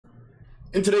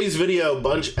In today's video,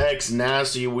 Bunch X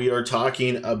Nasty, we are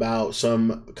talking about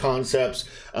some concepts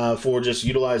for just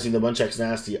utilizing the Bunch X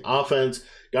Nasty offense.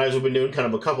 Guys, we've been doing kind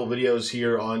of a couple videos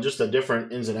here on just the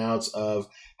different ins and outs of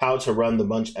how to run the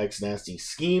Bunch X Nasty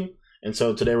scheme. And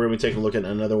so today we're going to be taking a look at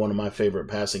another one of my favorite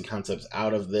passing concepts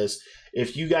out of this.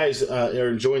 If you guys are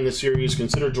enjoying the series,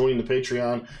 consider joining the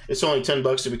Patreon. It's only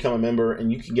 $10 to become a member,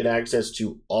 and you can get access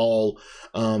to all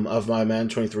of my Madden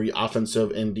 23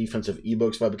 offensive and defensive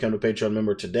ebooks by becoming a Patreon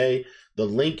member today. The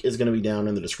link is going to be down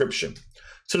in the description.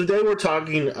 So today we're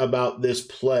talking about this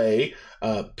play,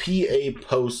 PA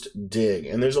post dig,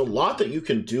 and there's a lot that you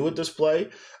can do with this play.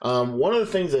 One of the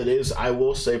things that is, I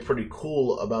will say, pretty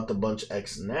cool about the Bunch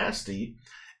X Nasty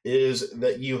is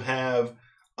that you have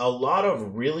a lot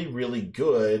of really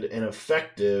good and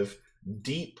effective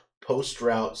deep post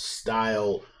route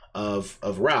style of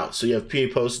routes. So you have PA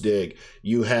post dig,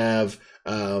 you have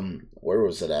where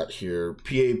was it at here?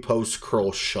 PA post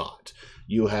curl shot.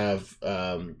 You have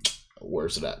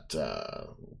where's it at?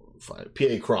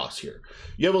 PA cross here.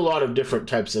 You have a lot of different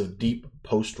types of deep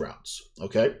post routes.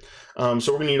 Okay, so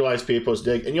we're going to utilize PA post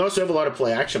dig, and you also have a lot of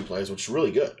play action plays, which is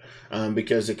really good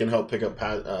because it can help pick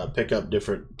up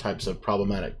different types of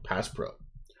problematic pass pro.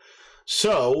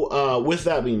 So with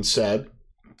that being said,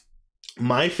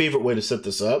 my favorite way to set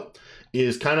this up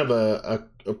is kind of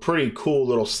a pretty cool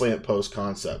little slant post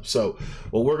concept. So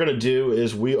what we're going to do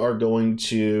is we are going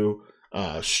to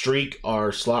streak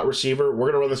our slot receiver.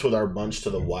 We're going to run this with our bunch to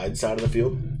the wide side of the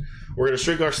field. We're going to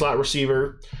streak our slot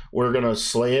receiver. We're going to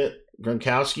slant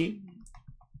Gronkowski.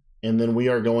 And then we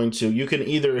are going to, you can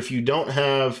either, if you don't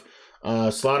have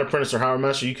slot apprentice or Howard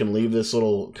Master, you can leave this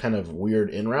little kind of weird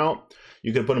in route.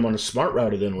 You can put him on a smart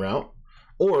routed in route,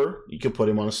 or you can put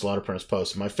him on a slot apprentice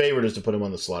post. My favorite is to put him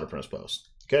on the slot apprentice post.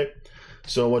 Okay.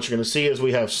 So what you're going to see is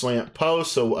we have slant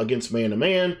post. So against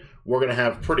man-to-man, we're going to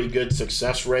have pretty good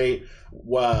success rate.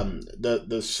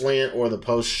 The slant or the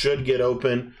post should get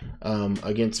open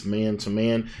against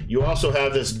man-to-man. You also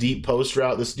have this deep post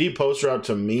route. This deep post route,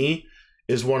 to me,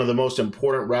 is one of the most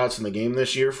important routes in the game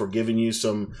this year for giving you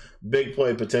some big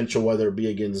play potential, whether it be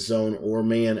against zone or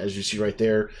man, as you see right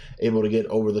there, able to get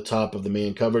over the top of the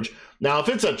man coverage. Now, if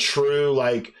it's a true,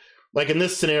 like in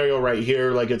this scenario right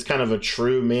here, like it's kind of a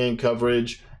true man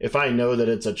coverage, if I know that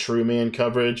it's a true man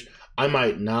coverage, I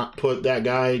might not put that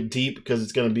guy deep because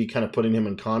it's going to be kind of putting him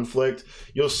in conflict.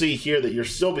 You'll see here that you'll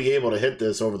still be able to hit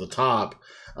this over the top.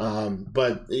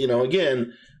 But, you know,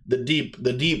 again, the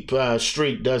deep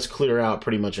streak does clear out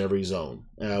pretty much every zone,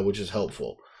 which is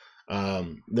helpful.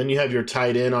 Then you have your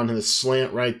tight end on the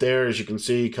slant right there, as you can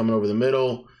see, coming over the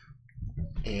middle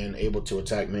and able to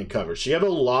attack man coverage. So you have a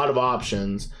lot of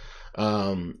options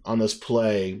on this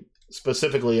play,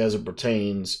 specifically as it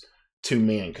pertains to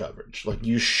man coverage. Like,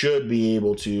 you should be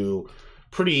able to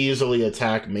pretty easily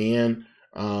attack man.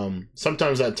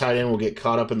 Sometimes that tight end will get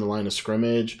caught up in the line of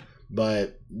scrimmage,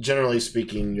 but generally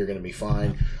speaking, you're going to be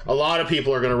fine. A lot of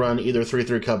people are going to run either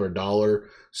 3-3 cub or dollar.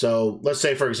 So let's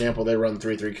say, for example, they run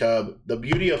 3-3 cub. The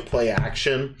beauty of play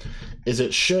action is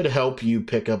it should help you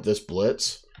pick up this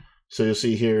blitz. So you'll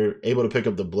see here, able to pick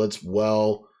up the blitz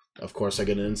well. Of course, I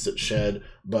get an instant shed,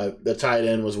 but the tight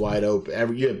end was wide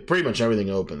open. You had pretty much everything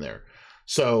open there.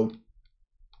 So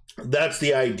that's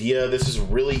the idea. This is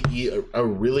really a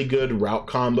really good route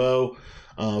combo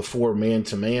for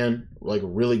man-to-man, like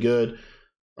really good.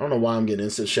 I don't know why I'm getting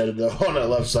instant shedded though on that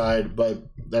left side, but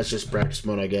that's just practice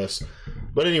mode, I guess.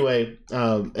 But anyway,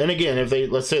 and again,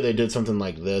 if let's say they did something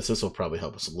like this will probably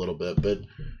help us a little bit.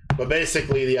 But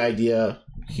basically the idea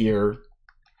here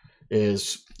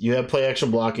is you have play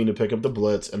action blocking to pick up the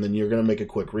blitz, and then you're going to make a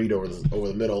quick read over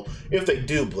the middle if they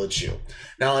do blitz you.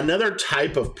 Now, another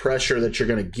type of pressure that you're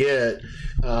going to get,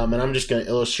 and I'm just going to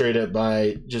illustrate it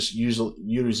by just using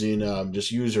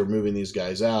user moving these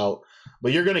guys out,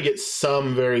 but you're going to get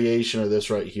some variation of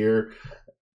this right here,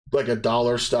 like a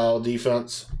dollar style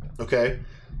defense. Okay,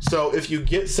 so if you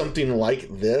get something like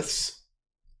this,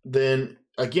 then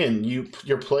again,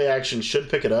 your play action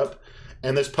should pick it up.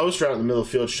 And this post route in the middle of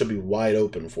the field should be wide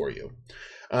open for you.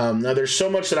 Now, there's so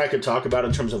much that I could talk about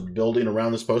in terms of building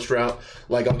around this post route.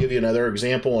 Like, I'll give you another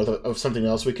example of something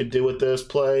else we could do with this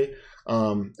play.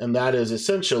 And that is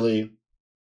essentially,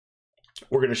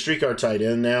 we're going to streak our tight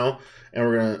end now. And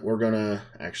we're gonna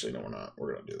actually, no, we're not.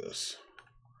 We're going to do this.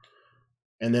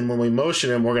 And then when we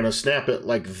motion him, we're going to snap it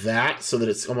like that so that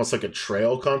it's almost like a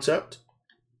trail concept.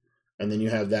 And then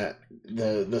you have that,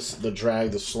 the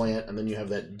drag, the slant, and then you have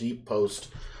that deep post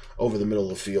over the middle of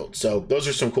the field. So those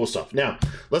are some cool stuff. Now,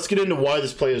 let's get into why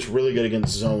this play is really good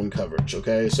against zone coverage,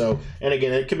 okay? So, and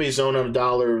again, it can be zone out of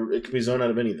dollar, it can be zone out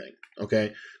of anything.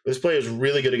 Okay, this play is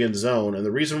really good against zone, and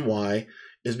the reason why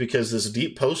is because this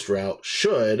deep post route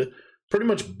should pretty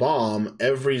much bomb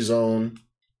every zone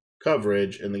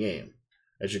coverage in the game,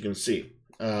 as you can see.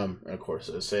 Of course,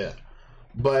 I say that.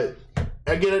 But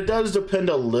again, it does depend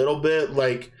a little bit.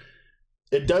 Like,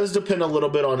 it does depend a little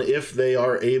bit on if they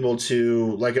are able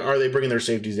to, like, are they bringing their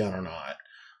safeties down or not?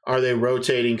 Are they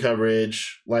rotating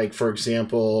coverage? Like, for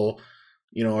example,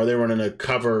 you know, are they running a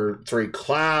cover 3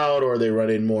 cloud, or are they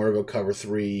running more of a cover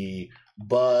 3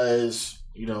 buzz,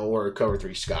 you know, or a cover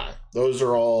 3 sky? Those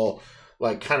are all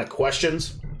like kind of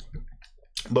questions.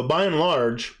 But by and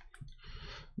large,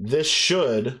 this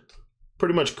should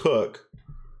pretty much cook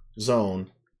zone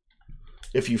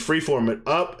if you freeform it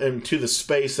up into the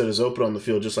space that is open on the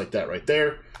field, just like that right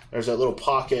there. There's that little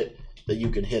pocket that you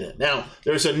can hit it. Now,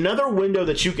 there's another window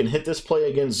that you can hit this play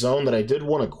against zone that I did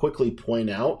want to quickly point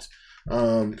out,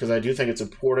 because I do think it's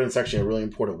important. It's actually a really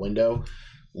important window.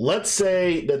 Let's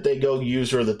say that they go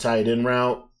user the tight end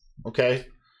route, okay?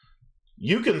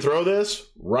 You can throw this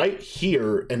right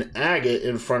here and ag it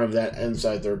in front of that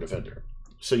inside third defender.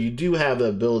 So you do have the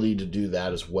ability to do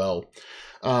that as well.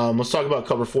 Let's talk about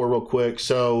cover 4 real quick.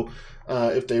 So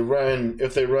if they run,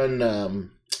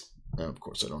 of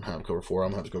course I don't have cover 4.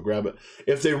 I'm gonna have to go grab it.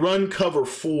 If they run cover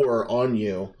 4 on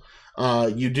you,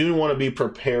 you do want to be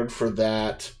prepared for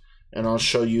that. And I'll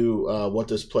show you what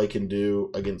this play can do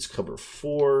against cover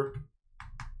 4.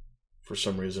 For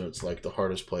some reason, it's like the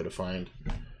hardest play to find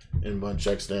in Bunch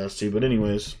X Nasty. But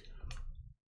anyways,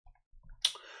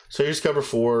 so here's cover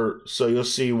 4. So you'll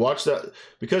see, watch that.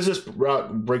 Because this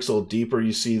route breaks a little deeper,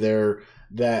 you see there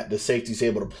that the safety's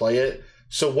able to play it.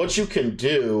 So what you can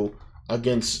do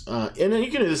against, and then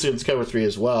you can do this against cover 3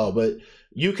 as well, but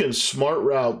you can smart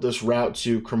route this route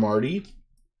to Cromartie.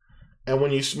 And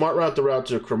when you smart route the route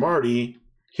to Cromartie,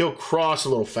 he'll cross a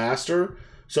little faster.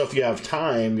 So if you have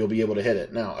time, you'll be able to hit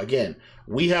it. Now, again,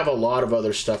 we have a lot of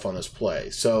other stuff on this play.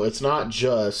 So it's not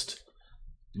just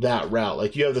that route.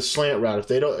 Like, you have the slant route.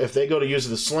 If they go to use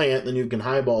the slant, then you can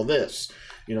highball this.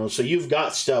 You know, so you've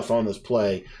got stuff on this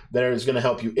play that is going to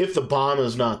help you if the bomb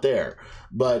is not there.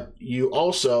 But you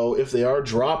also, if they are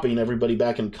dropping everybody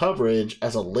back in coverage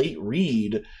as a late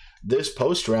read, this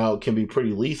post route can be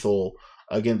pretty lethal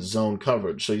against zone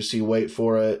coverage. So you see, wait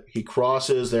for it. He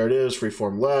crosses. There it is.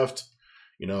 Freeform left.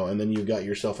 You know, and then you've got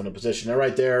yourself in a position. Now,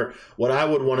 right there, what I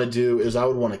would want to do is I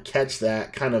would want to catch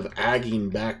that kind of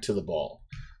agging back to the ball.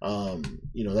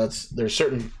 You know, there's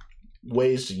certain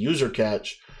ways to user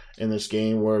catch in this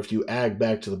game where if you ag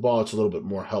back to the ball, it's a little bit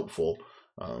more helpful.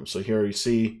 So here you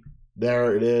see,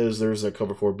 there it is. There's a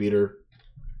cover 4 beater.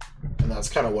 And that's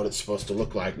kind of what it's supposed to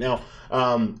look like. Now,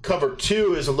 cover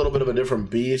 2 is a little bit of a different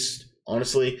beast.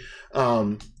 Honestly,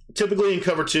 typically in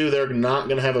cover 2, they're not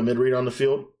going to have a mid-read on the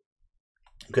field.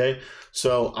 Okay,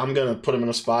 so I'm going to put them in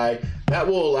a spy. That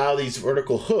will allow these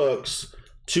vertical hooks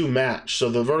to match. So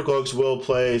the vertical hooks will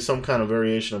play some kind of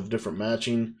variation of different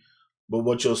matching. But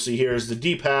what you'll see here is the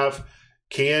deep half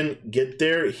can get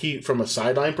there. From a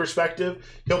sideline perspective,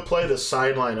 he'll play the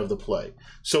sideline of the play.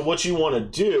 So what you want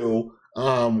to do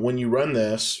when you run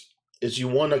this is you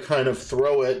want to kind of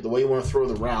throw it, the way you want to throw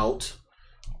the route,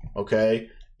 okay,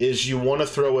 is you want to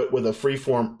throw it with a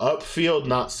freeform upfield,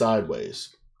 not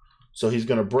sideways. So he's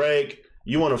going to break.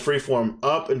 You want to freeform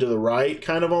up and to the right,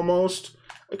 kind of almost.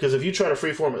 Because if you try to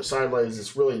freeform it sideways,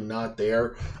 it's really not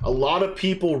there. A lot of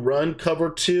people run cover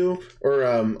 2, or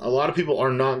a lot of people are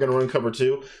not going to run cover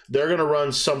 2. They're going to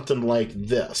run something like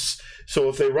this. So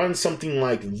if they run something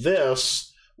like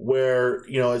this, where,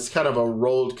 you know, it's kind of a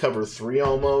rolled cover 3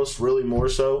 almost, really more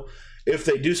so. If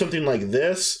they do something like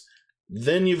this,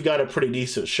 then you've got a pretty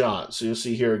decent shot. So you'll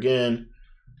see here again,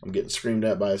 I'm getting screamed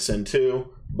at by a Sin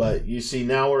 2. But you see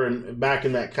now we're back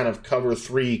in that kind of cover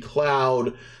 3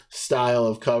 cloud style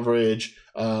of coverage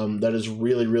that is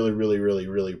really, really, really, really,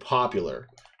 really popular.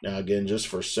 Now, again, just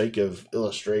for sake of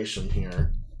illustration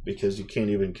here, because you can't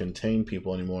even contain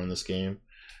people anymore in this game,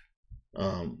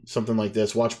 something like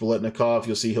this. Watch Biletnikoff.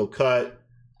 You'll see he'll cut,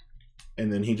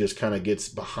 and then he just kind of gets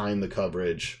behind the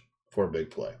coverage for a big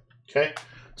play. Okay?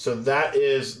 So that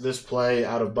is this play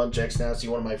out of Bunch X Nasty,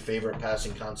 one of my favorite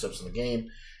passing concepts in the game.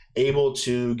 Able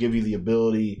to give you the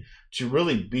ability to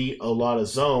really beat a lot of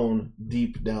zone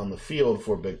deep down the field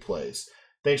for big plays.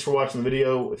 Thanks for watching the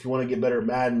video. If you want to get better at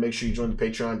Madden, make sure you join the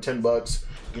Patreon. $10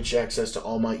 get you access to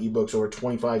all my ebooks, over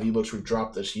 25 ebooks we've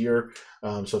dropped this year.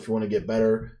 So if you want to get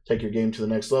better, take your game to the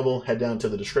next level, head down to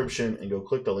the description and go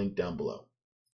click the link down below.